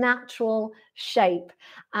its natural shape.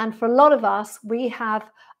 And for a lot of us, we have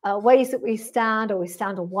ways that we stand, or we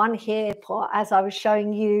stand on one hip, or as I was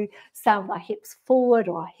showing you, stand with our hips forward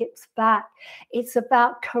or our hips back. It's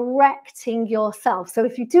about correcting yourself. So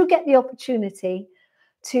if you do get the opportunity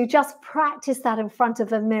to just practice that in front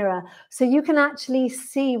of a mirror, so you can actually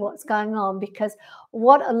see what's going on, because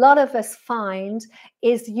what a lot of us find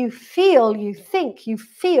is you feel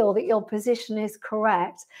that your position is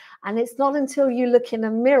correct, and it's not until you look in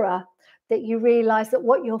a mirror that you realize that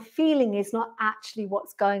what you're feeling is not actually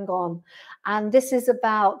what's going on. And this is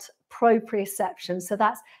about proprioception. So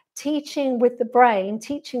that's teaching with the brain,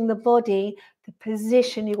 teaching the body the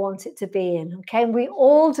position you want it to be in. Okay, and we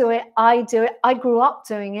all do it. I do it. I grew up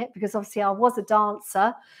doing it because obviously I was a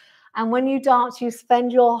dancer. And when you dance, you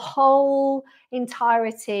spend your whole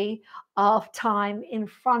entirety of time in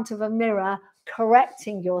front of a mirror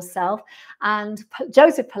correcting yourself. And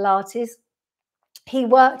Joseph Pilates, he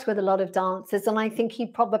worked with a lot of dancers, and I think he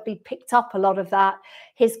probably picked up a lot of that,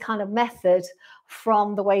 his kind of method,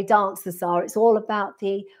 from the way dancers are. It's all about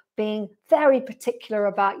being very particular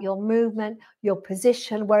about your movement, your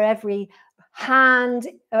position, where every hand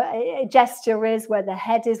gesture is, where the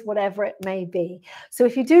head is, whatever it may be. So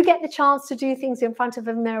if you do get the chance to do things in front of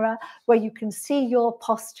a mirror where you can see your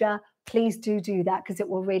posture, please do that, because it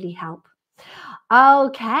will really help.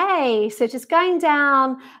 Okay, so just going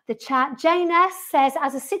down the chat, Jane S says,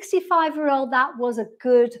 as a 65-year-old, that was a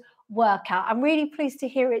good workout. I'm really pleased to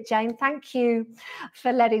hear it, Jane. Thank you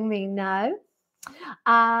for letting me know.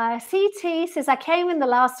 CT says, I came in the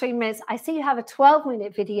last 3 minutes. I see you have a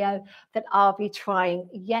 12-minute video that I'll be trying.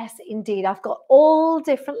 Yes, indeed. I've got all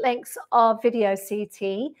different lengths of video,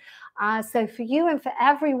 CT. So for you and for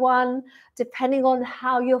everyone, depending on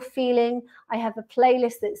how you're feeling, I have a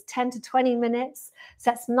playlist that's 10 to 20 minutes. So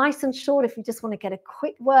that's nice and short if you just want to get a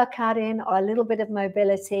quick workout in or a little bit of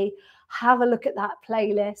mobility. Have a look at that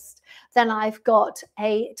playlist. Then I've got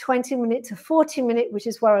a 20-minute to 40-minute, which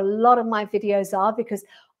is where a lot of my videos are, because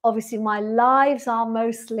obviously my lives are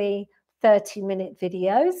mostly 30-minute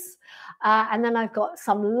videos. And then I've got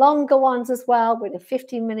some longer ones as well, with a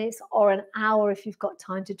 15 minutes or an hour if you've got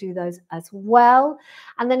time to do those as well.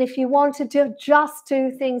 And then if you want to just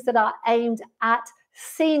do things that are aimed at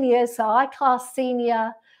seniors, so I class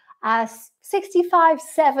senior as 65,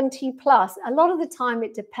 70 plus. A lot of the time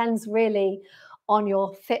it depends really on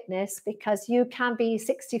your fitness, because you can be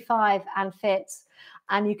 65 and fit,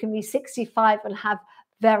 and you can be 65 and have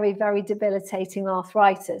very, very debilitating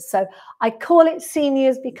arthritis. So I call it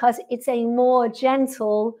seniors because it's a more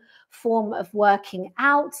gentle form of working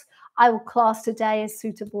out. I will class today as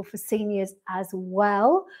suitable for seniors as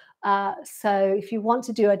well. So if you want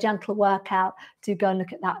to do a gentle workout, do go and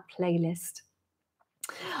look at that playlist.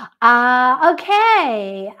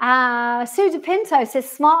 Okay. Sue DePinto says,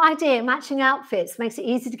 smart idea, matching outfits makes it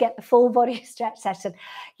easy to get the full body stretch session.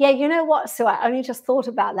 Yeah, you know what, Sue, I only just thought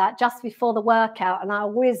about that just before the workout, and I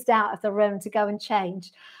whizzed out of the room to go and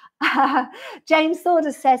change. James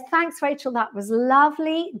Thorder says, thanks, Rachel, that was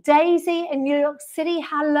lovely. Daisy in New York City,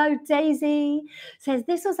 hello, Daisy, says,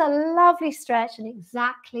 this was a lovely stretch and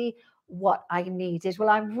exactly what I needed. Well,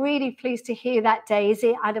 I'm really pleased to hear that,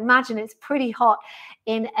 Daisy. I'd imagine it's pretty hot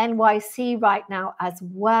in NYC right now as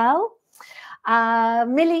well.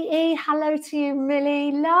 Millie E, hello to you,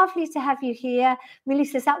 Millie. Lovely to have you here. Millie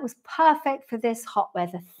says, that was perfect for this hot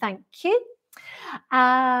weather. Thank you.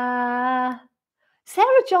 Sarah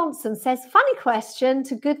Johnson says, funny question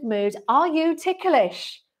to good mood. Are you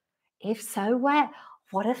ticklish? If so, where?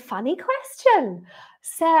 What a funny question.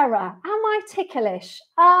 Sarah, am I ticklish?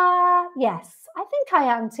 Yes, I think I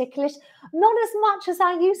am ticklish. Not as much as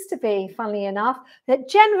I used to be, funnily enough. That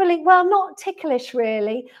generally, well, not ticklish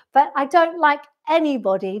really, but I don't like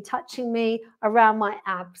anybody touching me around my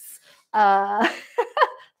abs.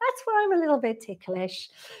 That's where I'm a little bit ticklish.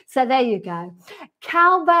 So there you go.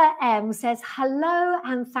 Calber M says, hello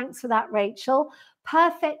and thanks for that, Rachel.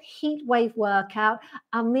 Perfect heat wave workout,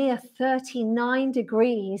 a mere 39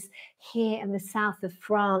 degrees here in the south of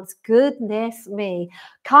France. Goodness me.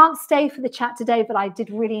 Can't stay for the chat today, but I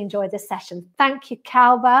did really enjoy this session. Thank you,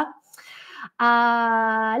 Calber.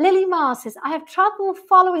 Lily Mars says, I have trouble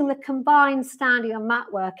following the combined standing and mat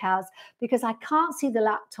workouts because I can't see the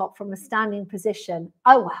laptop from a standing position.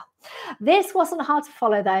 Oh, well. This wasn't hard to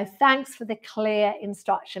follow, though. Thanks for the clear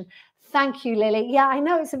instruction. Thank you, Lily. Yeah, I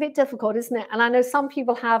know it's a bit difficult, isn't it? And I know some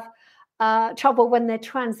people have trouble when they're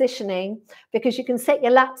transitioning because you can set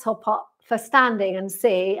your laptop up for standing and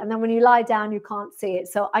see, and then when you lie down, you can't see it.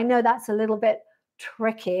 So I know that's a little bit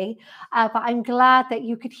tricky, but I'm glad that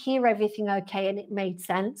you could hear everything okay and it made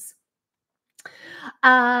sense.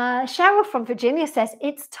 Cheryl from Virginia says,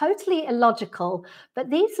 it's totally illogical, but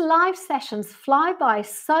these live sessions fly by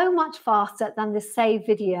so much faster than the saved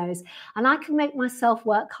videos, and I can make myself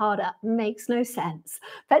work harder. Makes no sense.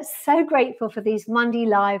 But so grateful for these Monday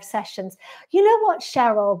live sessions. You know what,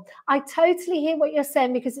 Cheryl? I totally hear what you're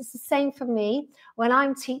saying, because it's the same for me. When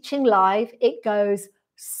I'm teaching live, it goes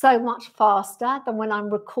so much faster than when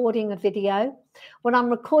I'm recording a video. When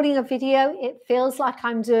I'm recording a video, it feels like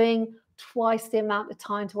I'm doing twice the amount of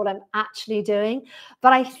time to what I'm actually doing.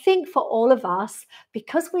 But I think for all of us,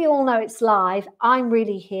 because we all know it's live, I'm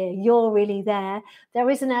really here, you're really there,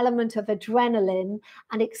 there is an element of adrenaline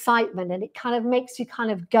and excitement, and it kind of makes you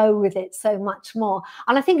kind of go with it so much more.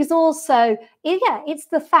 And I think it's also, yeah, it's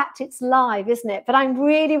the fact it's live, isn't it? But I'm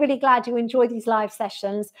really, really glad you enjoy these live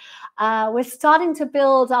sessions. We're starting to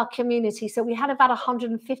build our community. So we had about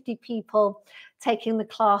 150 people taking the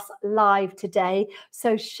class live today.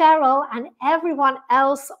 So Cheryl and everyone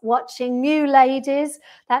else watching, new ladies,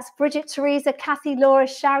 that's Bridget, Teresa, Kathy, Laura,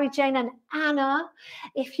 Shari, Jane, and Anna.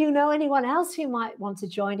 If you know anyone else who might want to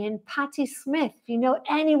join in, Patty Smith, if you know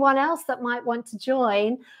anyone else that might want to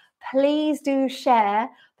join, please do share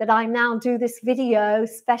that I now do this video,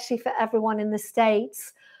 especially for everyone in the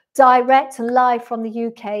States, direct and live from the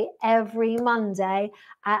UK every Monday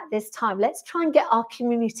at this time. Let's try and get our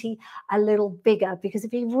community a little bigger, because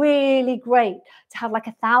it'd be really great to have like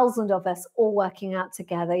 1,000 of us all working out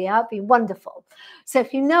together. Yeah, it'd be wonderful. So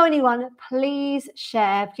if you know anyone, please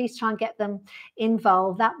share, please try and get them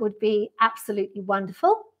involved. That would be absolutely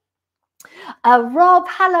wonderful. Rob,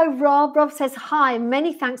 hello, Rob. Rob says, hi,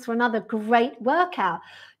 many thanks for another great workout.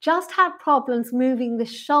 Just had problems moving the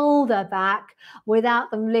shoulder back without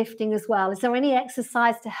them lifting as well. Is there any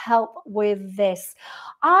exercise to help with this?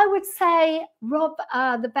 I would say, Rob,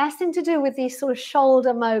 the best thing to do with this sort of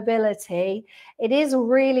shoulder mobility, it is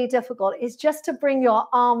really difficult, is just to bring your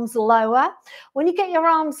arms lower. When you get your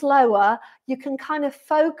arms lower, you can kind of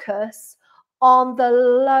focus on the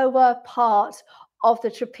lower part of the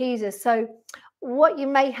trapezius. So what you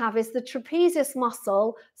may have is the trapezius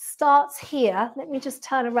muscle starts here. Let me just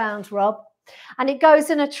turn around, Rob. And it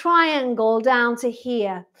goes in a triangle down to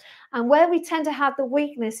here. And where we tend to have the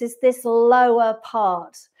weakness is this lower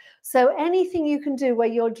part. So anything you can do where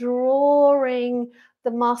you're drawing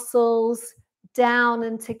the muscles down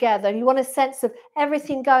and together, you want a sense of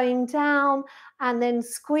everything going down and then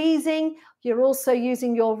squeezing. You're also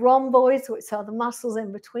using your rhomboids, which are the muscles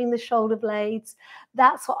in between the shoulder blades.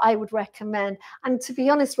 That's what I would recommend. And to be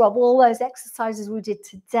honest, Rob, all those exercises we did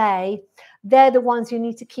today, they're the ones you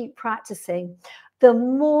need to keep practicing. The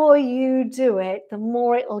more you do it, the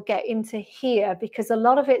more it will get into here, because a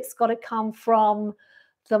lot of it's got to come from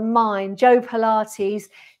the mind. Joe Pilates,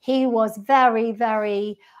 he was very,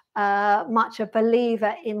 very much a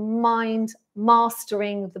believer in mind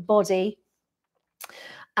mastering the body.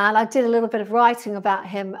 And I did a little bit of writing about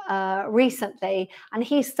him recently, and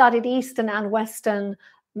he studied Eastern and Western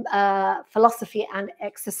philosophy and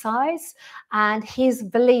exercise. And his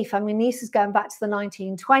belief, I mean, this is going back to the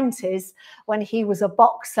 1920s when he was a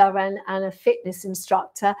boxer and a fitness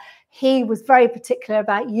instructor. He was very particular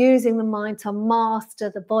about using the mind to master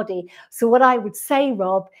the body. So what I would say,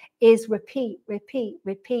 Rob, is repeat, repeat,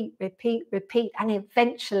 repeat, repeat, repeat, and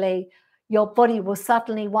eventually your body will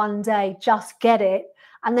suddenly one day just get it.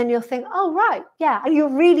 And then you'll think, oh, right, yeah. And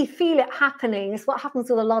you'll really feel it happening. It's what happens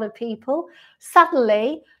with a lot of people.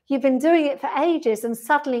 Suddenly, you've been doing it for ages, and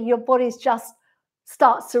suddenly your body's just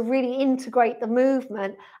starts to really integrate the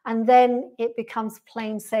movement, and then it becomes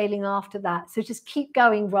plain sailing after that. So just keep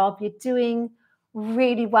going, Rob. You're doing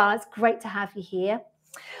really well. It's great to have you here.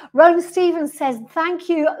 Rona Stevens says, thank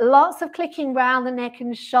you. Lots of clicking around the neck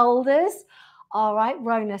and shoulders. All right,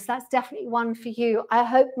 Ronus, that's definitely one for you. I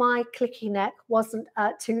hope my clicky neck wasn't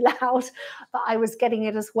too loud, but I was getting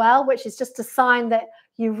it as well, which is just a sign that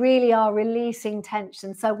you really are releasing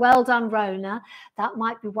tension. So well done, Rona. That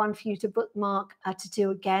might be one for you to bookmark to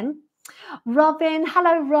do again. Robin,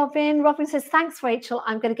 hello, Robin. Robin says, thanks, Rachel.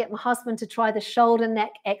 I'm going to get my husband to try the shoulder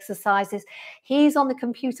neck exercises. He's on the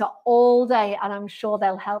computer all day, and I'm sure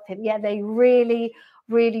they'll help him. Yeah, they really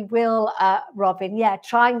really will, Robin. Yeah,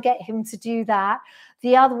 try and get him to do that.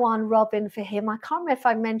 The other one, Robin, for him, I can't remember if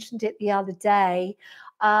I mentioned it the other day,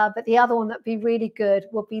 but the other one that'd be really good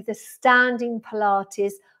will be the standing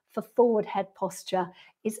Pilates for forward head posture.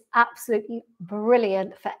 Is absolutely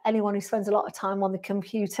brilliant for anyone who spends a lot of time on the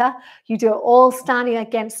computer. You do it all standing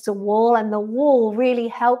against a wall, and the wall really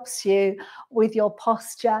helps you with your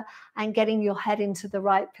posture and getting your head into the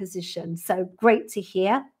right position. So great to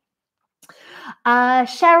hear.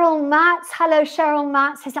 Cheryl Matz, hello Cheryl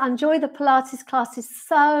Matz, says, I enjoy the Pilates classes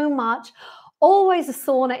so much. Always a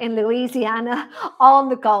sauna in Louisiana on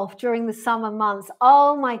the Gulf during the summer months.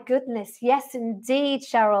 Oh my goodness, yes indeed,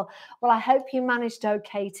 Cheryl. Well, I hope you managed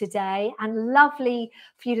okay today, and lovely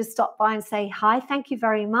for you to stop by and say hi. Thank you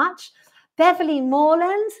very much. Beverly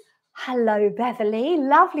Moreland, hello Beverly,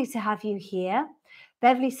 lovely to have you here.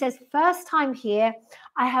 Beverly says, first time here,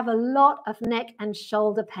 I have a lot of neck and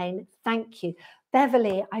shoulder pain. Thank you.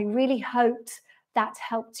 Beverly, I really hoped that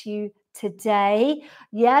helped you today.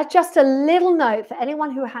 Yeah, just a little note for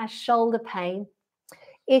anyone who has shoulder pain.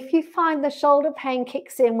 If you find the shoulder pain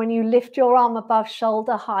kicks in when you lift your arm above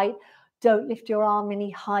shoulder height, don't lift your arm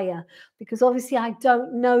any higher, because obviously I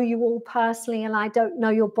don't know you all personally, and I don't know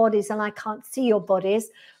your bodies, and I can't see your bodies,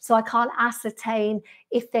 so I can't ascertain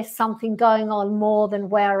if there's something going on more than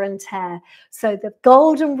wear and tear. So the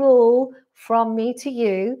golden rule from me to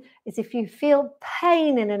you is, if you feel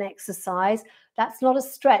pain in an exercise, that's not a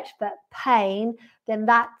stretch, but pain, then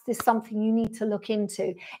that is something you need to look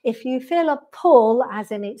into. If you feel a pull,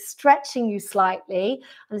 as in it's stretching you slightly,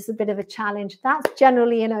 and it's a bit of a challenge, that's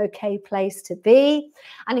generally an okay place to be.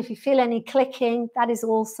 And if you feel any clicking, that is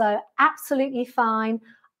also absolutely fine,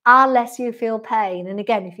 unless you feel pain. And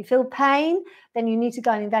again, if you feel pain, then you need to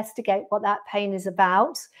go and investigate what that pain is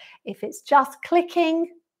about. If it's just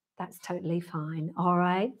clicking, that's totally fine. All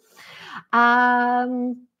right.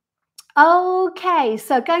 Okay,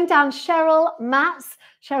 so going down, Cheryl Matz.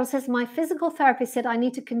 Cheryl says, my physical therapist said I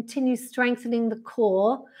need to continue strengthening the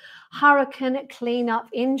core. Hurricane cleanup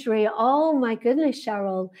injury. Oh my goodness,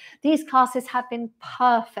 Cheryl. These classes have been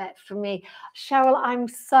perfect for me. Cheryl, I'm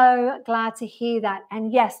so glad to hear that.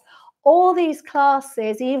 And yes, all these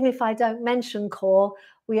classes, even if I don't mention core,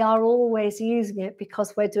 we are always using it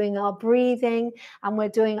because we're doing our breathing and we're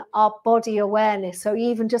doing our body awareness. So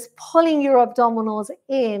even just pulling your abdominals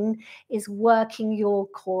in is working your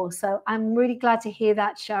core. So I'm really glad to hear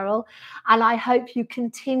that, Cheryl. And I hope you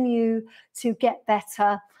continue to get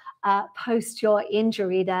better post your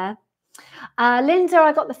injury there. Linda,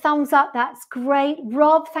 I got the thumbs up. That's great.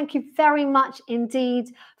 Rob, thank you very much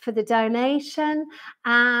indeed for the donation.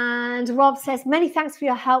 And Rob says, many thanks for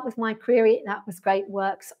your help with my query. That was great.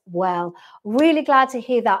 Works well. Really glad to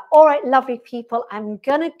hear that. All right, lovely people, I'm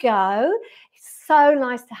going to go. It's so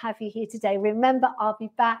nice to have you here today. Remember, I'll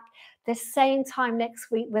be back the same time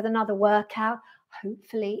next week with another workout.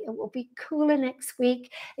 Hopefully it will be cooler next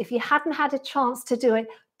week. If you hadn't had a chance to do it,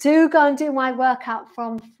 do go and do my workout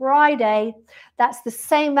from Friday. That's the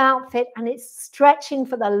same outfit, and it's stretching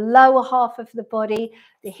for the lower half of the body,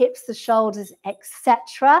 the hips, the shoulders,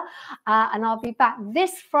 etc. And I'll be back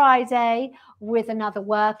this Friday with another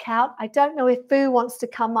workout. I don't know if Boo wants to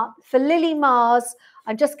come up. For Lily Mars,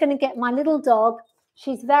 I'm just going to get my little dog.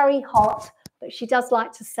 She's very hot, but she does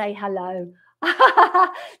like to say hello.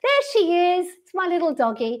 There she is. It's my little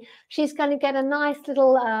doggy. She's going to get a nice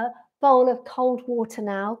little bowl of cold water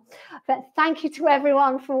now. But thank you to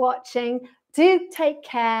everyone for watching. Do take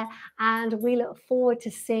care, and we look forward to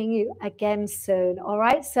seeing you again soon. All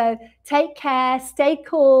right, so take care, stay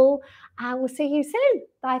cool, and we'll see you soon.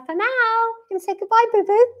 Bye for now. You can say goodbye,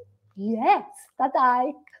 boo-boo. Yes,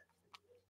 bye-bye.